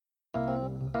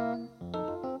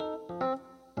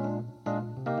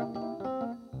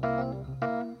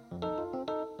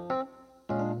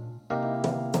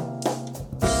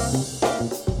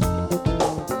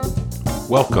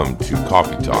Welcome to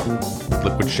Coffee Talk,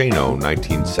 Liquid Shano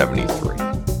 1973.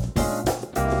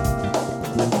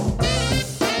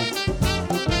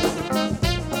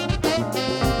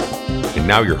 And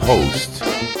now your host,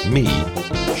 me,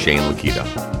 Shane Lakita.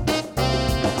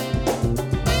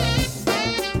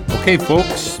 Okay,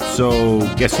 folks, so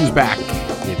guess who's back?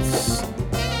 It's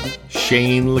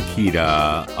Shane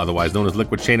Lakita, otherwise known as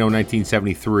Liquid Shano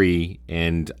 1973,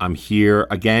 and I'm here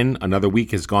again. Another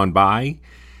week has gone by.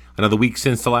 Another week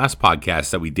since the last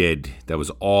podcast that we did that was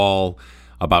all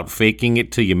about faking it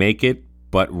till you make it,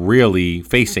 but really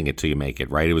facing it till you make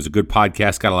it, right? It was a good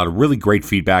podcast. Got a lot of really great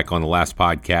feedback on the last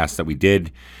podcast that we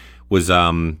did. Was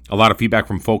a lot of feedback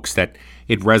from folks that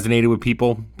it resonated with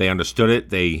people. They understood it.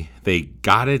 They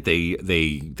got it.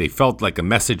 They felt like a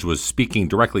message was speaking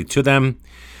directly to them.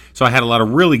 So I had a lot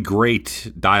of really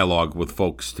great dialogue with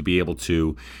folks to be able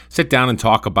to sit down and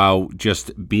talk about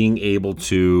just being able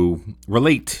to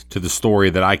relate to the story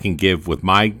that I can give with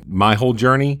my whole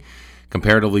journey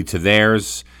comparatively to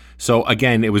theirs. So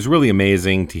again, it was really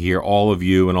amazing to hear all of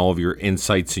you and all of your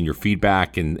insights and your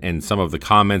feedback and some of the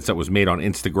comments that was made on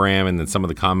Instagram and then some of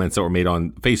the comments that were made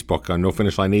on Facebook, on No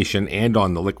Finish Line Nation, and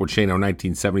on the Liquid Shano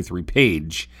 1973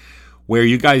 page, where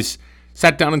you guys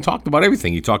sat down and talked about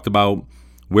everything. You talked about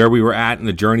where we were at in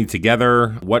the journey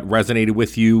together, what resonated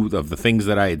with you, of the things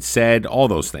that I had said, all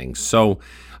those things. So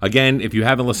again, if you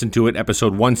haven't listened to it,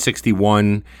 episode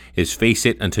 161 is Face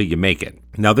It Until You Make It.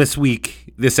 Now this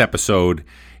week, this episode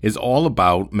is all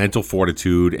about mental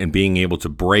fortitude and being able to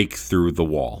break through the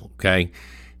wall, okay?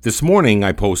 This morning,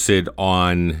 I posted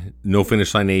on No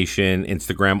Finish Line Nation,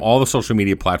 Instagram, all the social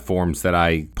media platforms that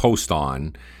I post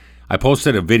on. I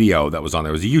posted a video that was on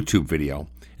there. It was a YouTube video.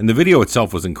 And the video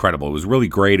itself was incredible. It was really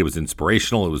great. It was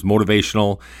inspirational. It was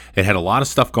motivational. It had a lot of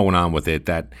stuff going on with it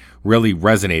that really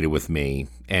resonated with me.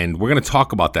 And we're going to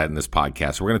talk about that in this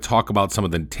podcast. We're going to talk about some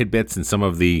of the tidbits and some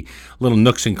of the little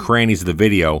nooks and crannies of the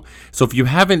video. So if you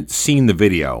haven't seen the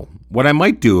video, what I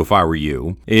might do if I were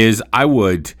you is I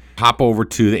would hop over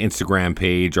to the Instagram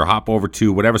page or hop over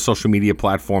to whatever social media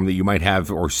platform that you might have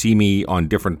or see me on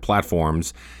different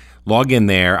platforms. Log in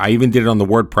there. I even did it on the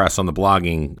WordPress on the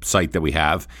blogging site that we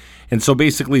have. And so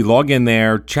basically log in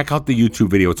there, check out the YouTube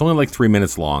video. It's only like 3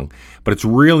 minutes long, but it's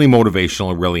really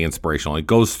motivational and really inspirational. It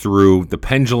goes through the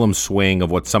pendulum swing of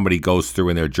what somebody goes through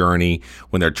in their journey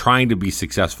when they're trying to be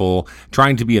successful,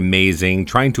 trying to be amazing,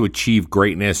 trying to achieve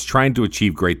greatness, trying to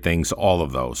achieve great things, all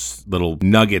of those little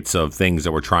nuggets of things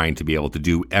that we're trying to be able to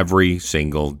do every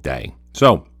single day.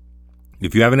 So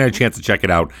if you haven't had a chance to check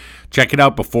it out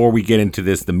before we get into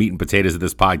the meat and potatoes of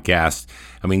this podcast.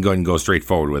 I mean, go ahead and go straight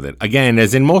forward with it. Again,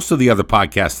 as in most of the other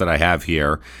podcasts that I have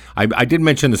here, I did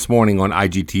mention this morning on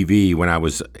IGTV when I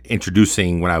was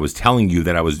telling you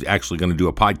that I was actually going to do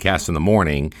a podcast in the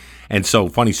morning. And so,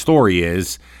 funny story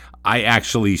is, I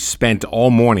actually spent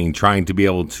all morning trying to be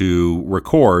able to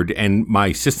record, and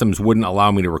my systems wouldn't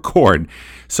allow me to record.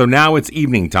 So now it's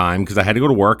evening time because I had to go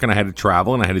to work and I had to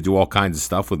travel and I had to do all kinds of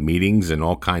stuff with meetings and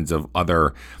all kinds of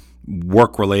other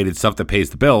work-related stuff that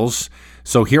pays the bills.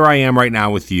 So here I am right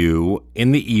now with you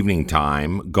in the evening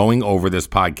time going over this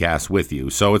podcast with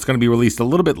you. So it's going to be released a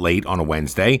little bit late on a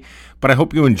Wednesday, but I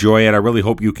hope you enjoy it. I really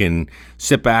hope you can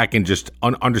sit back and just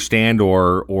understand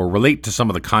or relate to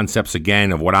some of the concepts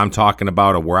again of what I'm talking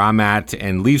about or where I'm at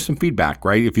and leave some feedback,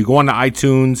 right? If you go onto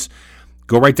iTunes,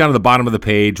 go right down to the bottom of the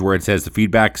page where it says the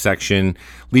feedback section.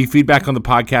 Leave feedback on the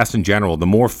podcast in general. The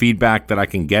more feedback that I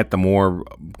can get, the more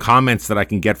comments that I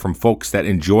can get from folks that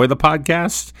enjoy the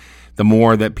podcast, the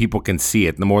more that people can see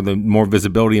it. The more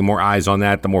visibility and more eyes on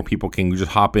that, the more people can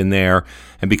just hop in there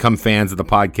and become fans of the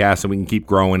podcast, and we can keep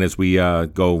growing as we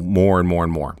go more and more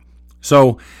and more.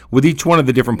 So with each one of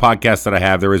the different podcasts that I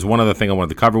have, there is one other thing I wanted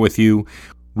to cover with you.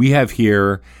 We have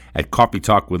here at Coffee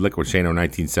Talk with Liquid Shano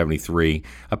 1973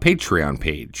 a Patreon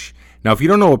page. Now, if you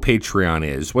don't know what Patreon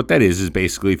is, what that is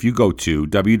basically if you go to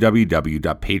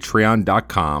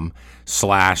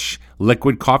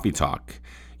www.patreon.com/liquidcoffeetalk,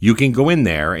 you can go in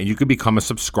there and you can become a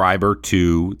subscriber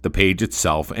to the page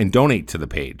itself and donate to the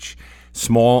page.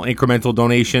 Small incremental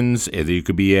donations, either you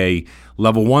could be a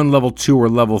level 1, level 2, or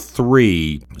level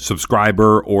 3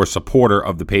 subscriber or supporter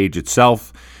of the page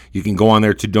itself. You can go on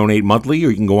there to donate monthly, or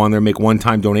you can go on there and make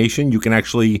one-time donation. You can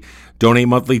actually donate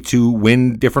monthly to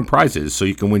win different prizes. So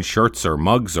you can win shirts or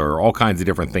mugs or all kinds of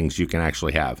different things you can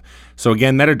actually have. So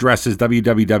again, that address is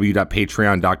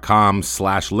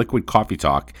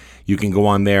www.patreon.com/liquidcoffeetalk. You can go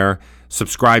on there,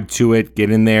 subscribe to it,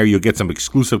 get in there. You'll get some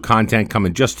exclusive content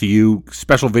coming just to you,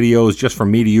 special videos just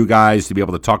from me to you guys to be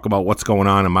able to talk about what's going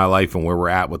on in my life and where we're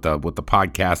at with the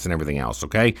podcast and everything else,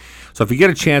 okay? So if you get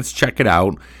a chance, check it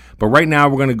out. But right now,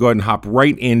 we're going to go ahead and hop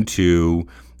right into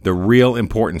the real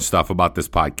important stuff about this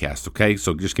podcast, okay?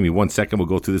 So just give me 1 second. We'll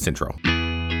go through this intro.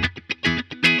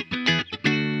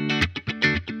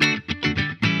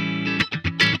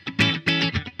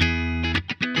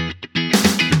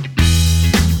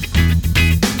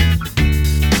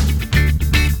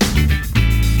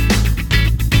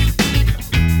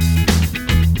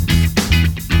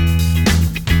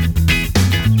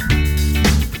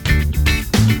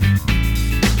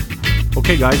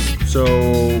 Okay, guys, so,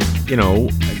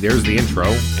 there's the intro,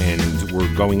 and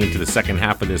we're going into the second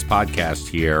half of this podcast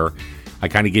here. I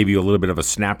kind of gave you a little bit of a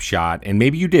snapshot, and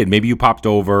maybe you did. Maybe you popped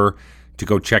over to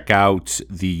go check out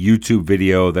the YouTube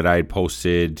video that I had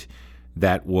posted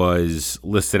that was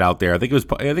listed out there. I think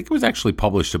it was actually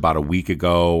published about a week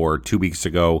ago or 2 weeks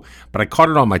ago, but I caught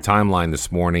it on my timeline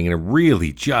this morning, and it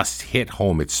really just hit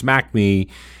home. It smacked me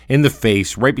in the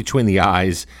face, right between the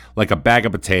eyes, like a bag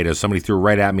of potatoes. Somebody threw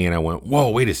right at me, and I went, whoa,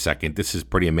 wait a second, this is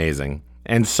pretty amazing.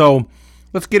 And so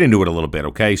let's get into it a little bit,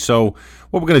 okay? So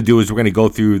what we're going to do is we're going to go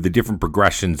through the different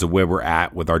progressions of where we're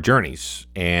at with our journeys.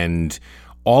 And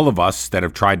all of us that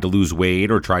have tried to lose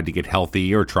weight or tried to get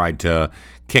healthy or tried to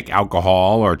kick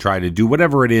alcohol or try to do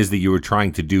whatever it is that you were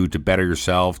trying to do to better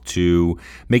yourself, to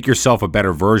make yourself a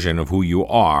better version of who you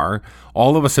are,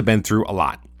 all of us have been through a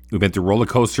lot. We've been through roller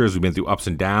coasters. We've been through ups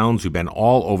and downs. We've been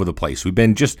all over the place. We've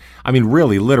been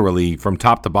really, literally from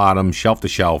top to bottom, shelf to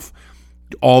shelf,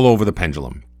 all over the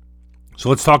pendulum. So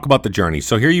let's talk about the journey.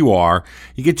 So here you are.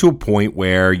 You get to a point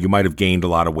where you might have gained a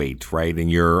lot of weight, right?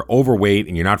 And you're overweight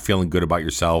and you're not feeling good about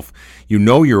yourself. You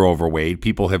know you're overweight.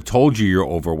 People have told you you're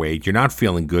overweight. You're not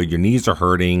feeling good. Your knees are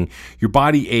hurting. Your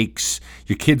body aches.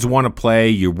 Your kids want to play.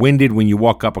 You're winded when you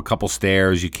walk up a couple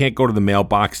stairs. You can't go to the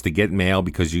mailbox to get mail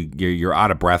because you're out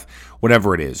of breath,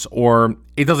 whatever it is. Or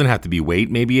it doesn't have to be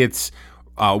weight. Maybe it's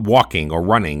walking or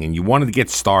running, and you wanted to get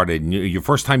started. And your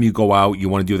first time you go out, you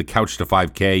want to do the Couch to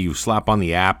 5K. You slap on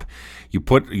the app, you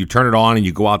turn it on, and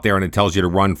you go out there, and it tells you to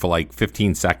run for like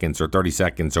 15 seconds or 30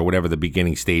 seconds or whatever the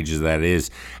beginning stages of that is.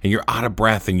 And you're out of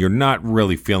breath, and you're not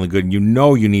really feeling good. And you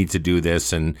know you need to do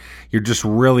this, and you're just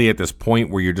really at this point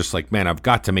where you're just like, man, I've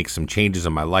got to make some changes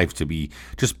in my life to be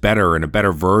just better and a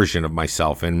better version of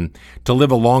myself, and to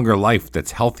live a longer life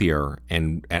that's healthier,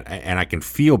 and I can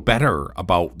feel better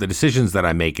about the decisions that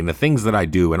I make and the things that I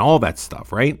do and all that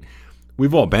stuff, right?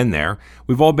 We've all been there.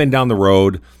 We've all been down the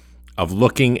road of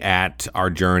looking at our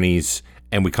journeys,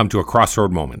 and we come to a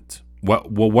crossroad moment.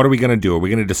 What are we going to do? Are we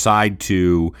going to decide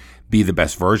to be the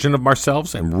best version of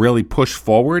ourselves and really push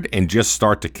forward and just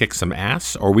start to kick some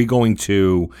ass? Or are we going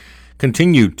to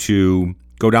continue to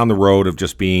go down the road of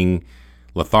just being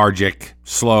lethargic,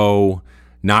 slow,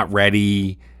 not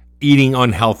ready, eating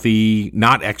unhealthy,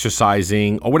 not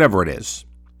exercising, or whatever it is?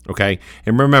 Okay.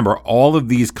 And remember, all of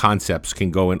these concepts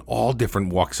can go in all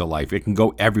different walks of life. It can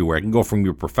go everywhere. It can go from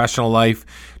your professional life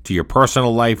to your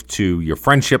personal life to your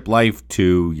friendship life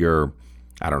to your,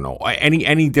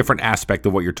 any different aspect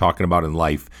of what you're talking about in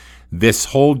life. This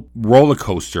whole roller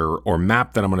coaster or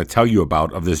map that I'm going to tell you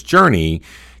about of this journey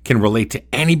can relate to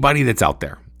anybody that's out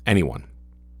there, anyone.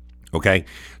 Okay,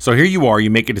 so here you are, you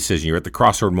make a decision, you're at the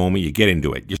crossroad moment, you get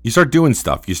into it. You start doing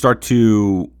stuff, you start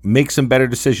to make some better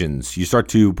decisions, you start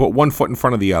to put one foot in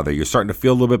front of the other, you're starting to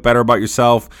feel a little bit better about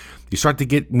yourself, you start to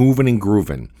get moving and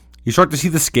grooving. You start to see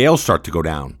the scales start to go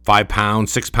down. 5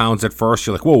 pounds, 6 pounds at first,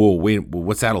 you're like, whoa, wait,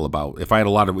 what's that all about? If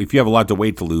you have a lot of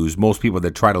weight to lose, most people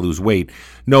that try to lose weight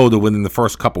know that within the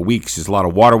first couple weeks, there's a lot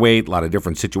of water weight, a lot of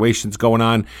different situations going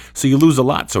on, so you lose a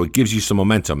lot, so it gives you some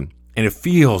momentum. And it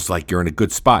feels like you're in a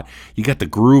good spot. You got the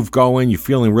groove going. You're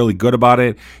feeling really good about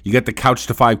it. You got the Couch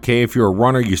to 5K. If you're a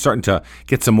runner, you're starting to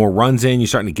get some more runs in. You're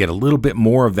starting to get a little bit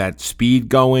more of that speed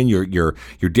going. Your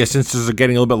distances are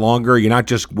getting a little bit longer. You're not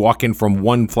just walking from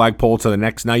one flagpole to the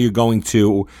next. Now you're going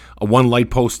to a one light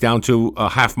post down to a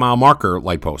half-mile marker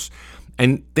light post.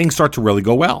 And things start to really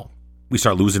go well. We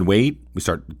start losing weight. We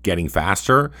start getting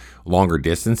faster, longer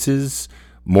distances,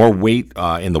 more weight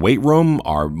in the weight room.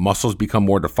 Our muscles become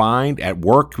more defined. At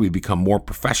work, we become more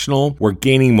professional. We're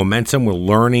gaining momentum. We're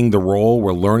learning the role.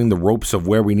 We're learning the ropes of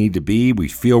where we need to be. We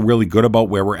feel really good about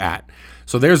where we're at.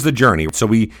 So there's the journey. So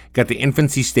we got the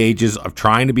infancy stages of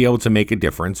trying to be able to make a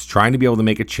difference, trying to be able to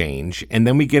make a change, and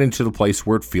then we get into the place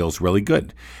where it feels really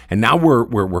good. And now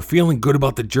we're feeling good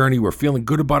about the journey. We're feeling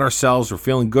good about ourselves. We're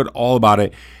feeling good all about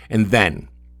it. And then,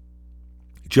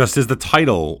 just as the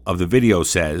title of the video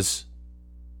says,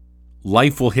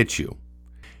 life will hit you.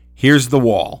 Here's the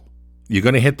wall. You're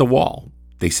going to hit the wall.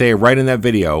 They say it right in that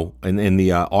video and in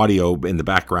the audio in the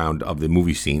background of the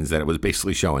movie scenes that it was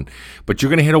basically showing. But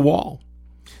you're going to hit a wall.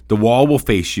 The wall will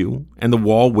face you, and the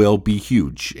wall will be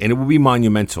huge, and it will be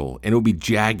monumental, and it will be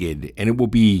jagged, and it will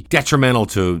be detrimental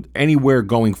to anywhere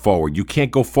going forward. You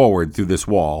can't go forward through this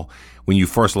wall when you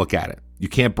first look at it. You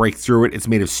can't break through it. It's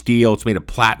made of steel. It's made of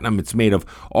platinum. It's made of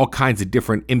all kinds of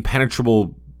different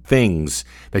impenetrable things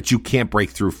that you can't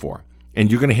break through for.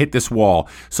 And you're going to hit this wall.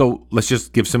 So let's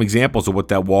just give some examples of what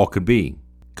that wall could be.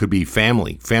 Could be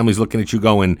family. Family's looking at you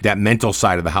going, that mental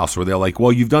side of the house where they're like,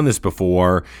 well, you've done this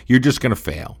before. You're just going to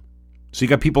fail. So you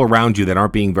got people around you that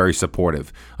aren't being very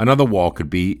supportive. Another wall could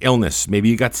be illness. Maybe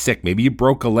you got sick. Maybe you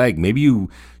broke a leg. Maybe you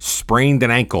sprained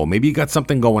an ankle. Maybe you got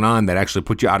something going on that actually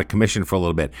put you out of commission for a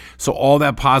little bit. So all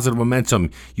that positive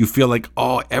momentum, you feel like,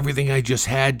 oh, everything I just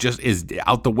had just is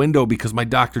out the window because my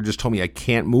doctor just told me I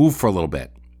can't move for a little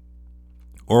bit.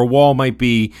 Or a wall might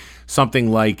be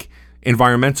something like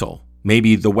environmental.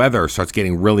 Maybe the weather starts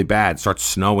getting really bad, starts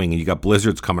snowing, and you got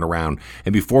blizzards coming around.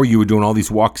 And before you were doing all these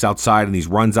walks outside and these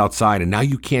runs outside, and now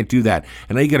you can't do that.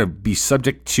 And now you got to be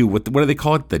subject to, what do they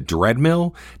call it? The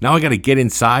treadmill? Now I got to get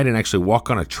inside and actually walk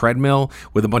on a treadmill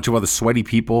with a bunch of other sweaty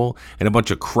people and a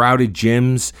bunch of crowded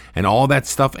gyms and all that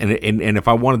stuff. And if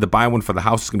I wanted to buy one for the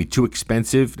house, it's going to be too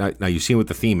expensive. Now you see what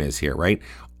the theme is here, right?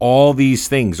 All these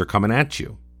things are coming at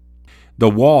you. The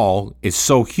wall is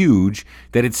so huge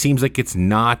that it seems like it's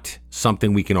not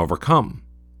something we can overcome.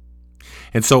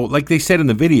 And so, like they said in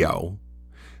the video,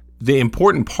 the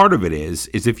important part of it is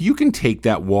if you can take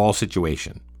that wall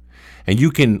situation and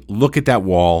you can look at that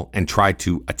wall and try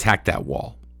to attack that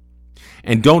wall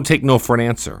and don't take no for an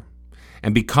answer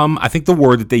and become, I think the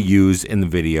word that they used in the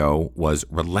video was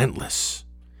relentless.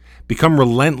 Become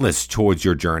relentless towards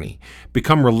your journey.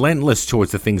 Become relentless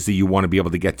towards the things that you want to be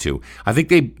able to get to. I think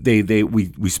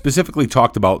we specifically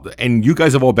talked about, and you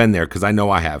guys have all been there because I know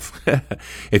I have.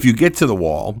 If you get to the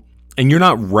wall and you're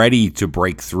not ready to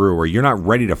break through, or you're not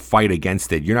ready to fight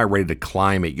against it, you're not ready to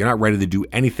climb it, you're not ready to do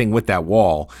anything with that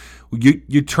wall,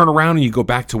 you turn around and you go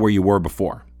back to where you were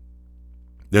before.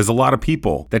 There's a lot of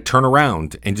people that turn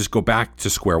around and just go back to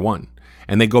square one.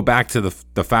 And they go back to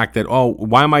the fact that, oh,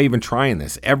 why am I even trying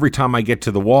this? Every time I get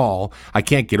to the wall, I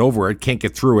can't get over it, can't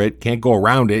get through it, can't go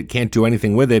around it, can't do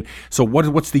anything with it. So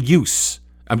what's the use?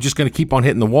 I'm just going to keep on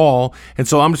hitting the wall. And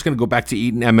so I'm just going to go back to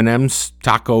eating M&Ms,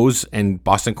 tacos, and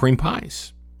Boston cream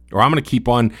pies. Or I'm going to keep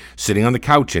on sitting on the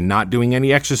couch and not doing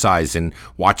any exercise and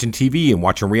watching TV and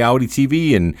watching reality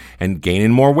TV and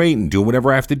gaining more weight and doing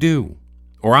whatever I have to do.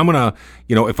 Or I'm going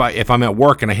to, if I'm at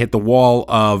work and I hit the wall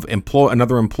of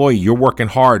another employee, you're working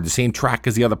hard, the same track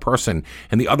as the other person,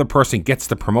 and the other person gets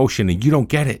the promotion and you don't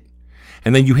get it.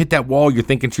 And then you hit that wall, you're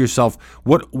thinking to yourself,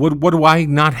 what do I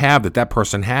not have that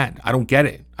person had? I don't get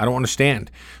it. I don't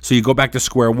understand. So you go back to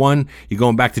square one, you're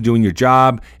going back to doing your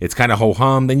job, it's kind of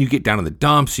ho-hum, then you get down to the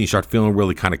dumps and you start feeling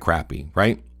really kind of crappy,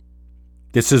 right?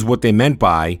 This is what they meant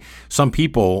by some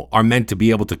people are meant to be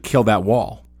able to kill that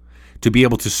wall. To be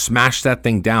able to smash that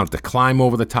thing down, to climb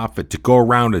over the top of it, to go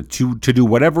around it, to do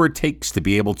whatever it takes to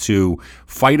be able to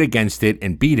fight against it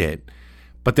and beat it.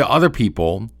 But there are other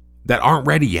people that aren't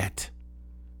ready yet.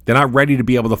 They're not ready to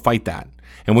be able to fight that.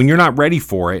 And when you're not ready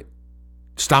for it,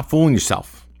 stop fooling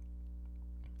yourself.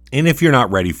 And if you're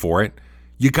not ready for it,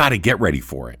 you got to get ready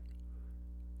for it.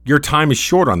 Your time is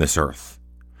short on this earth.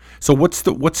 So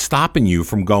what's stopping you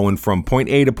from going from point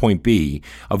A to point B,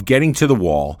 of getting to the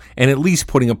wall and at least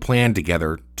putting a plan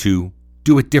together to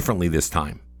do it differently this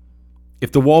time?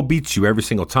 If the wall beats you every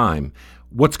single time,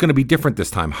 what's going to be different this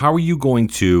time? How are you going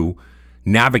to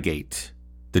navigate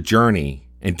the journey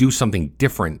and do something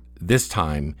different this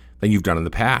time than you've done in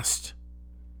the past?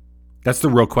 That's the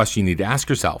real question you need to ask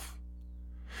yourself.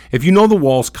 If you know the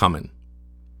wall's coming,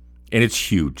 and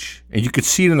it's huge, and you could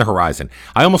see it in the horizon.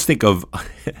 I almost think of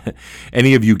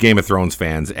any of you Game of Thrones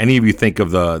fans, any of you think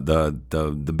of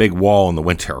the big wall in the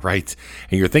winter, right?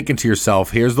 And you're thinking to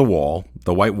yourself, here's the wall,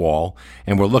 the white wall,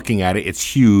 and we're looking at it.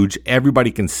 It's huge.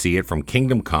 Everybody can see it from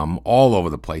Kingdom Come all over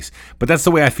the place. But that's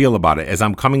the way I feel about it. As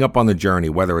I'm coming up on the journey,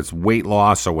 whether it's weight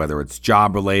loss or whether it's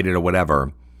job related or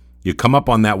whatever, you come up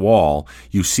on that wall,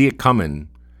 you see it coming.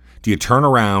 Do you turn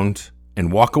around and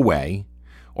walk away,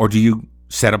 or do you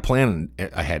set a plan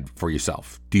ahead for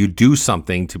yourself? Do you do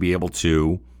something to be able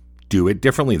to do it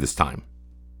differently this time?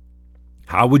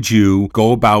 How would you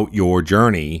go about your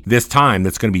journey this time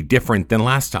that's going to be different than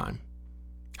last time?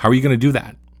 How are you going to do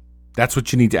that? That's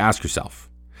what you need to ask yourself.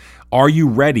 Are you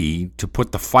ready to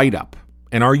put the fight up?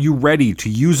 And are you ready to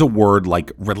use a word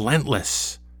like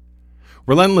relentless?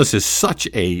 Relentless is such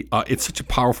a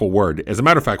powerful word. As a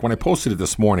matter of fact, when I posted it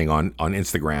this morning on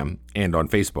Instagram and on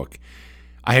Facebook,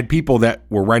 I had people that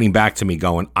were writing back to me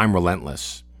going, I'm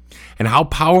relentless. And how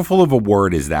powerful of a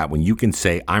word is that when you can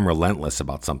say, I'm relentless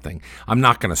about something. I'm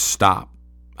not going to stop.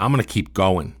 I'm going to keep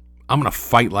going. I'm going to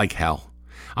fight like hell.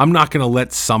 I'm not going to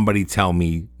let somebody tell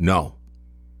me no.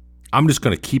 I'm just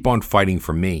going to keep on fighting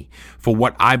for me, for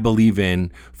what I believe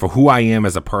in, for who I am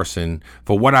as a person,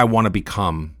 for what I want to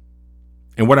become,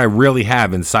 and what I really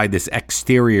have inside this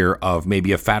exterior of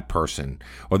maybe a fat person,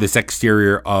 or this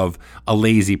exterior of a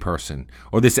lazy person,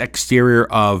 or this exterior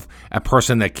of a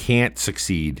person that can't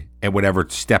succeed at whatever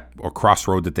step or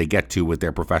crossroad that they get to with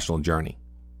their professional journey.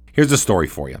 Here's a story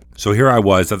for you. So here I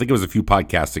was, I think it was a few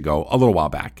podcasts ago, a little while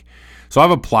back. So I've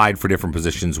applied for different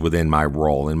positions within my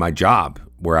role in my job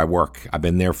where I work. I've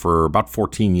been there for about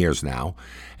 14 years now,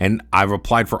 and I've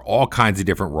applied for all kinds of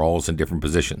different roles and different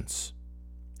positions.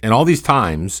 And all these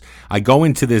times, I go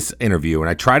into this interview and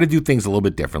I try to do things a little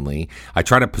bit differently. I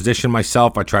try to position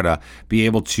myself. I try to be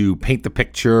able to paint the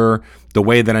picture the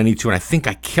way that I need to. And I think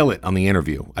I kill it on the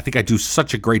interview. I think I do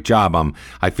such a great job.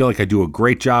 I feel like I do a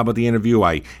great job at the interview.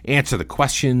 I answer the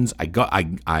questions.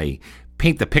 I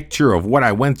paint the picture of what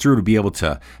I went through to be able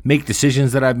to make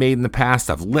decisions that I've made in the past.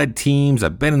 I've led teams.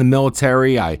 I've been in the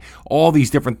military. All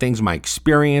these different things, my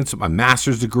experience, my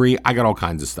master's degree. I got all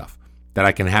kinds of stuff that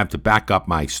I can have to back up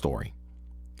my story.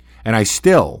 And I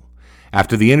still,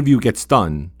 after the interview gets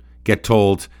done, get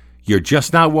told, you're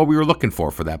just not what we were looking for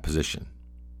that position.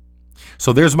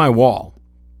 So there's my wall.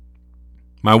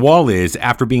 My wall is,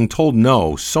 after being told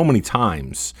no so many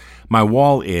times, my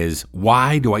wall is,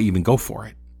 why do I even go for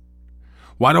it?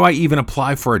 Why do I even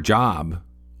apply for a job,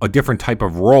 a different type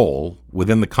of role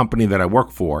within the company that I work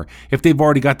for, if they've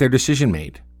already got their decision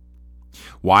made?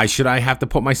 Why should I have to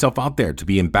put myself out there to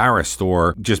be embarrassed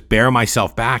or just bear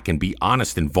myself back and be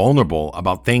honest and vulnerable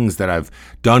about things that I've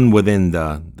done within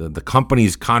the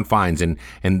company's confines and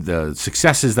the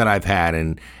successes that I've had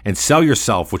and sell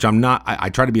yourself, which I'm not. I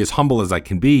try to be as humble as I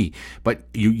can be, but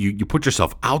you put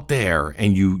yourself out there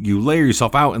and you layer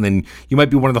yourself out, and then you might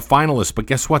be one of the finalists, but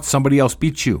guess what? Somebody else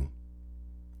beats you.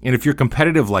 And if you're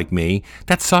competitive like me,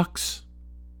 that sucks.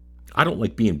 I don't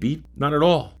like being beat. Not at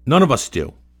all. None of us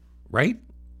do. Right?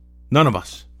 None of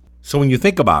us. So when you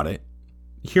think about it,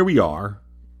 here we are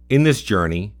in this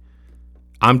journey.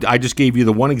 I just gave you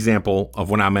the one example of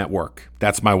when I'm at work.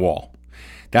 That's my wall.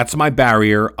 That's my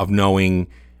barrier of knowing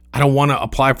I don't want to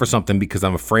apply for something because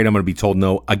I'm afraid I'm going to be told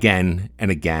no again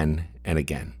and again and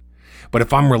again. But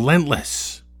if I'm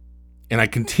relentless and I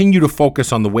continue to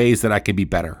focus on the ways that I can be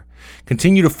better,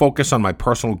 continue to focus on my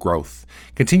personal growth,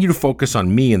 continue to focus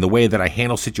on me and the way that I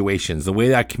handle situations, the way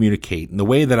that I communicate, and the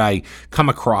way that I come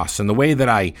across, and the way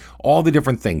that all the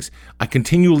different things, I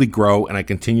continually grow and I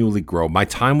continually grow. My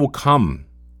time will come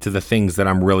to the things that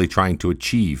I'm really trying to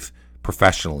achieve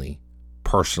professionally,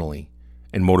 personally,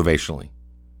 and motivationally.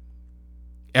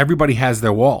 Everybody has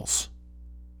their walls.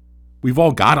 We've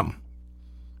all got them.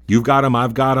 You've got them,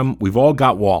 I've got them. We've all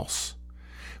got walls.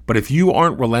 But if you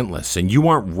aren't relentless and you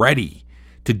aren't ready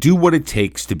to do what it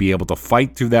takes to be able to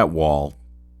fight through that wall,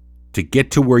 to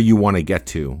get to where you want to get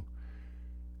to,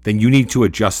 then you need to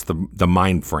adjust the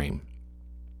mind frame.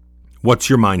 What's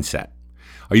your mindset?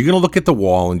 Are you going to look at the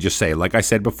wall and just say, like I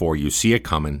said before, you see it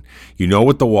coming, you know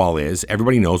what the wall is,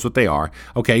 everybody knows what they are.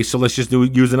 Okay, so let's just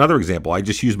use another example. I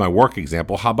just used my work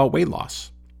example. How about weight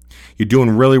loss? You're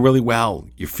doing really, really well.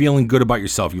 You're feeling good about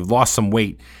yourself. You've lost some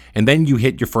weight. And then you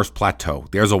hit your first plateau.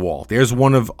 There's a wall. There's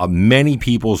one of many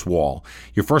people's wall.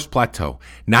 Your first plateau.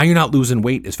 Now you're not losing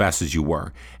weight as fast as you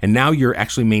were. And now you're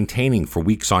actually maintaining for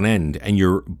weeks on end. And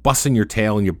you're busting your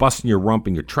tail and you're busting your rump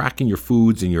and you're tracking your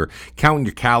foods and you're counting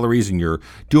your calories and you're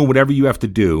doing whatever you have to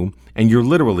do. And you're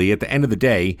literally, at the end of the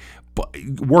day,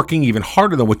 working even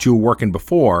harder than what you were working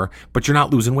before, but you're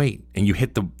not losing weight. And you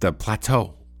hit the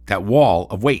plateau, that wall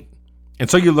of weight. And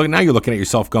so you're looking at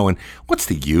yourself going, what's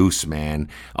the use, man?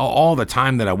 All the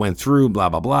time that I went through, blah,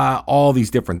 blah, blah, all these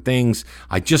different things.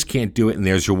 I just can't do it. And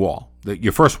there's your wall,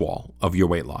 your first wall of your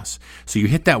weight loss. So you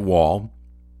hit that wall.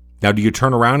 Now, do you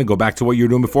turn around and go back to what you were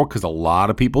doing before? Because a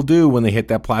lot of people do when they hit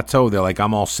that plateau. They're like,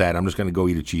 I'm all set. I'm just going to go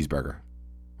eat a cheeseburger.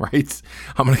 Right?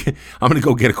 I'm gonna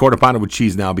go get a quarter pounder with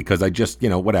cheese now because I just,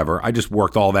 whatever. I just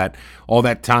worked all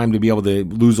that time to be able to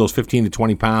lose those 15 to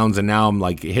 20 pounds, and now I'm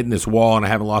like hitting this wall, and I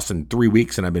haven't lost in 3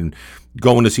 weeks, and I've been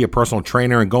going to see a personal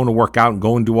trainer and going to work out and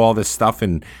going to do all this stuff,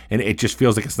 and it just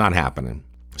feels like it's not happening.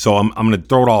 So I'm gonna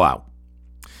throw it all out.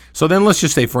 So then let's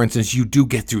just say, for instance, you do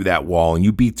get through that wall and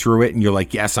you beat through it and you're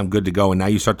like, yes, I'm good to go. And now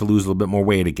you start to lose a little bit more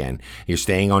weight again. You're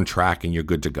staying on track and you're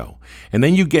good to go. And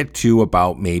then you get to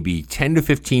about maybe 10 to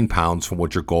 15 pounds from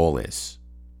what your goal is.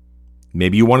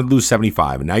 Maybe you wanted to lose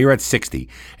 75 and now you're at 60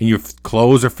 and your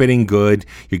clothes are fitting good.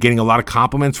 You're getting a lot of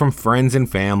compliments from friends and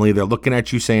family. They're looking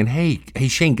at you saying, hey,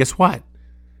 Shane, guess what?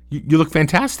 You look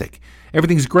fantastic.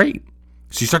 Everything's great.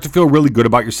 So you start to feel really good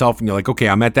about yourself and you're like, okay,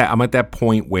 I'm at that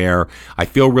point where I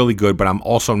feel really good, but I'm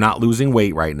also not losing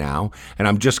weight right now. And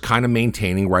I'm just kind of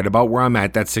maintaining right about where I'm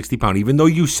at, that 60 pound, even though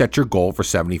you set your goal for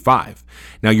 75.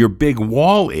 Now your big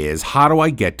wall is, how do I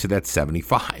get to that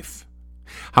 75?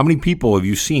 How many people have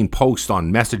you seen post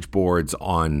on message boards,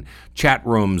 on chat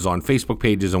rooms, on Facebook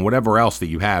pages, and whatever else that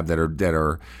you have that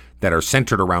are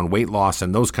centered around weight loss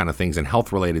and those kind of things and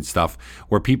health-related stuff,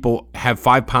 where people have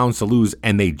 5 pounds to lose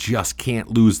and they just can't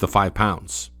lose the 5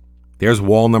 pounds? There's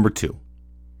wall number 2.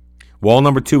 Wall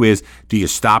number 2 is, do you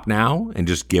stop now and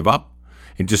just give up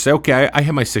and just say, okay, I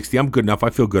hit my 60, I'm good enough, I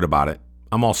feel good about it,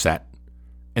 I'm all set,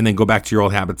 and then go back to your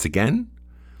old habits again?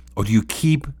 Or do you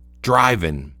keep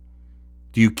driving?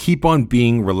 Do you keep on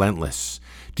being relentless?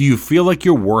 Do you feel like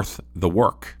you're worth the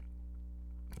work?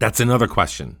 That's another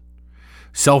question.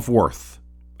 Self-worth.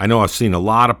 I know I've seen a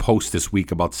lot of posts this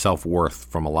week about self-worth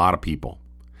from a lot of people.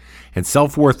 And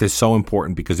self-worth is so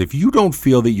important because if you don't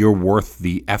feel that you're worth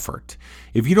the effort,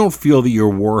 if you don't feel that you're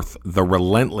worth the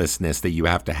relentlessness that you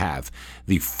have to have,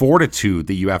 the fortitude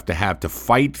that you have to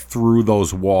fight through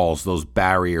those walls, those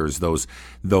barriers, those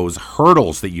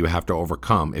hurdles that you have to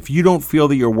overcome, if you don't feel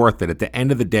that you're worth it, at the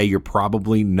end of the day, you're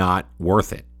probably not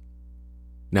worth it.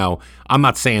 Now, I'm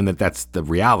not saying that that's the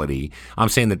reality. I'm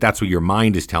saying that that's what your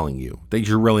mind is telling you, that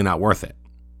you're really not worth it.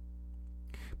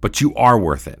 But you are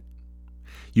worth it.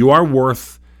 You are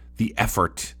worth the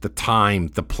effort, the time,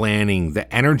 the planning,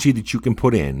 the energy that you can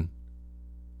put in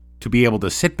to be able to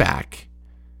sit back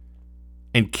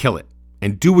and kill it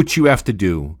and do what you have to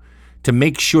do to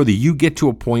make sure that you get to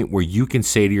a point where you can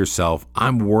say to yourself,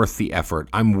 I'm worth the effort.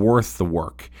 I'm worth the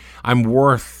work. I'm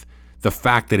worth the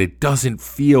fact that it doesn't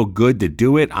feel good to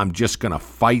do it. I'm just going to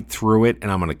fight through it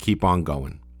and I'm going to keep on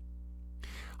going.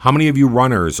 How many of you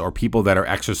runners or people that are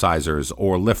exercisers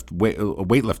or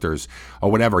weightlifters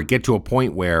or whatever get to a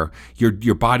point where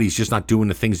your body's just not doing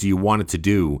the things that you want it to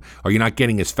do, or you're not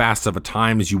getting as fast of a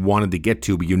time as you wanted to get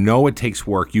to, but you know it takes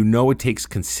work, you know it takes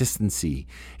consistency,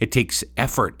 it takes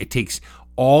effort, it takes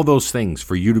all those things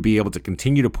for you to be able to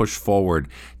continue to push forward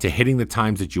to hitting the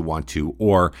times that you want to,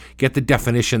 or get the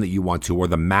definition that you want to, or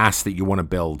the mass that you want to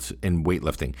build in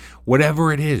weightlifting.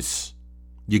 Whatever it is,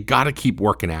 you got to keep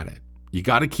working at it. You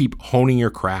got to keep honing your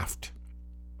craft.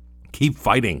 Keep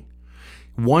fighting.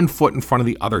 One foot in front of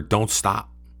the other. Don't stop.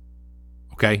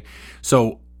 Okay?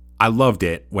 So I loved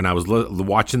it when I was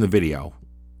watching the video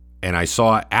and I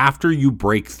saw after you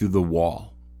break through the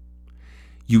wall,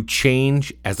 you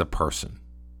change as a person.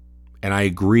 And I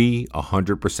agree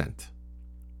 100%.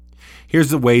 Here's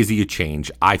the ways that you change,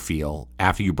 I feel,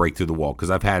 after you break through the wall,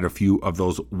 because I've had a few of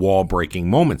those wall-breaking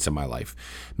moments in my life.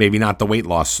 Maybe not the weight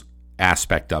loss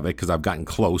aspect of it, because I've gotten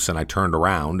close and I turned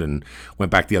around and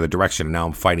went back the other direction, and now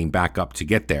I'm fighting back up to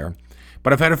get there.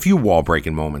 But I've had a few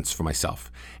wall-breaking moments for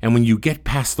myself. And when you get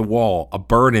past the wall, a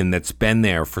burden that's been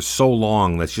there for so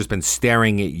long, that's just been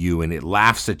staring at you, and it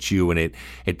laughs at you, and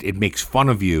it makes fun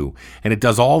of you, and it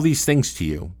does all these things to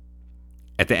you,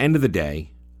 at the end of the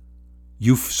day,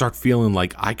 you start feeling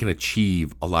like I can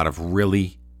achieve a lot of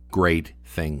really great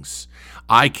things.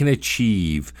 I can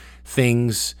achieve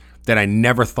things that I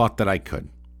never thought that I could.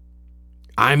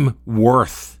 I'm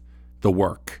worth the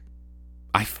work.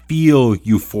 I feel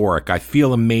euphoric. I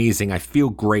feel amazing. I feel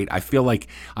great. I feel like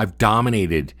I've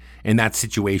dominated in that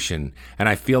situation, and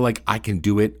I feel like I can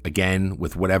do it again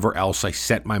with whatever else I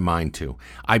set my mind to.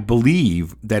 I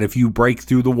believe that if you break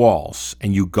through the walls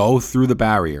and you go through the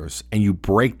barriers and you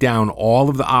break down all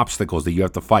of the obstacles that you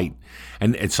have to fight,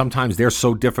 and sometimes they're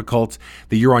so difficult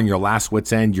that you're on your last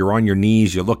wit's end, you're on your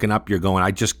knees, you're looking up, you're going,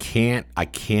 I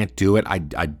can't do it. I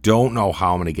don't know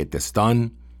how I'm going to get this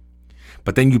done.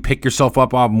 But then you pick yourself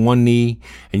up on one knee,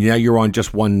 and now you're on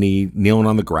just one knee, kneeling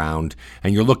on the ground,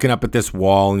 and you're looking up at this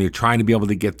wall, and you're trying to be able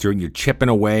to get through, and you're chipping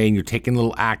away, and you're taking a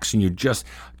little axe, and you're just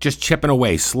chipping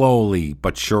away slowly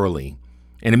but surely.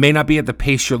 And it may not be at the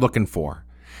pace you're looking for.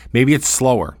 Maybe it's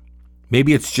slower.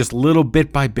 Maybe it's just little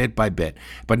bit by bit by bit.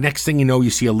 But next thing you know, you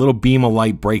see a little beam of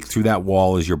light break through that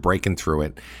wall as you're breaking through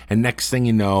it. And next thing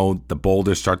you know, the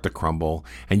boulders start to crumble,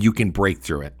 and you can break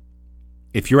through it.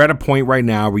 If you're at a point right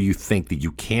now where you think that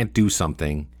you can't do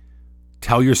something,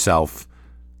 tell yourself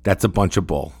that's a bunch of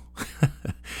bull.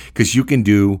 Because you can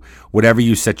do whatever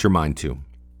you set your mind to.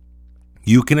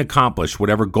 You can accomplish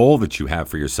whatever goal that you have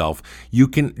for yourself. You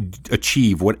can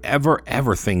achieve whatever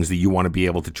things that you want to be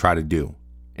able to try to do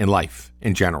in life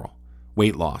in general.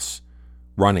 Weight loss,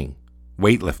 running,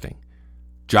 weightlifting,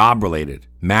 job related,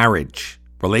 marriage,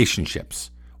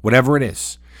 relationships, whatever it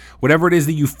is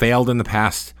that you failed in the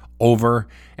past over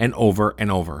and over and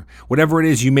over, whatever it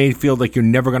is you may feel like you're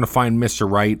never going to find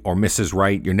Mr. Right or Mrs.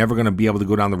 Right, you're never going to be able to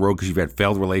go down the road because you've had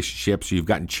failed relationships, or you've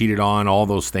gotten cheated on, all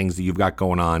those things that you've got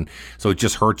going on. So it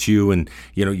just hurts you, and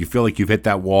you feel like you've hit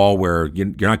that wall where you're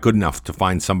not good enough to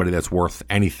find somebody that's worth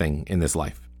anything in this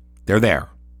life. They're there.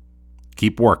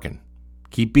 Keep working.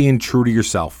 Keep being true to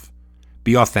yourself.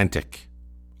 Be authentic.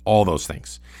 All those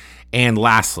things. And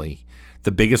lastly,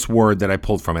 the biggest word that I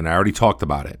pulled from it, and I already talked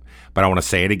about it, but I want to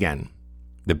say it again.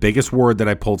 The biggest word that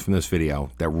I pulled from this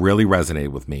video that really resonated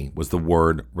with me was the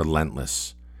word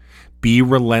relentless. Be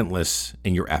relentless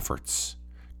in your efforts.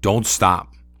 Don't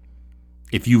stop.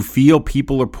 If you feel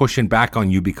people are pushing back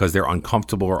on you because they're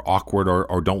uncomfortable or awkward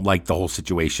or don't like the whole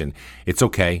situation, it's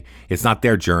okay. It's not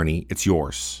their journey. It's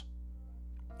yours.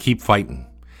 Keep fighting.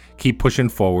 Keep pushing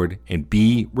forward and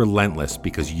be relentless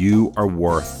because you are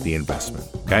worth the investment.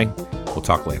 Okay? We'll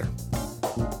talk later.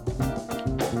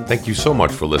 Thank you so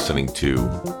much for listening to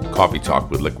Coffee Talk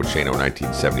with Liquid Shano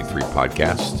 1973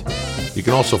 podcast. You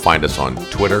can also find us on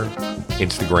Twitter,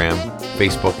 Instagram,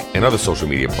 Facebook, and other social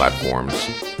media platforms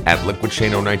at Liquid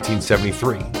Shano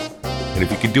 1973. And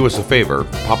if you could do us a favor,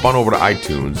 pop on over to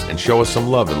iTunes and show us some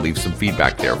love and leave some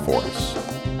feedback there for us.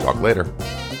 Talk later.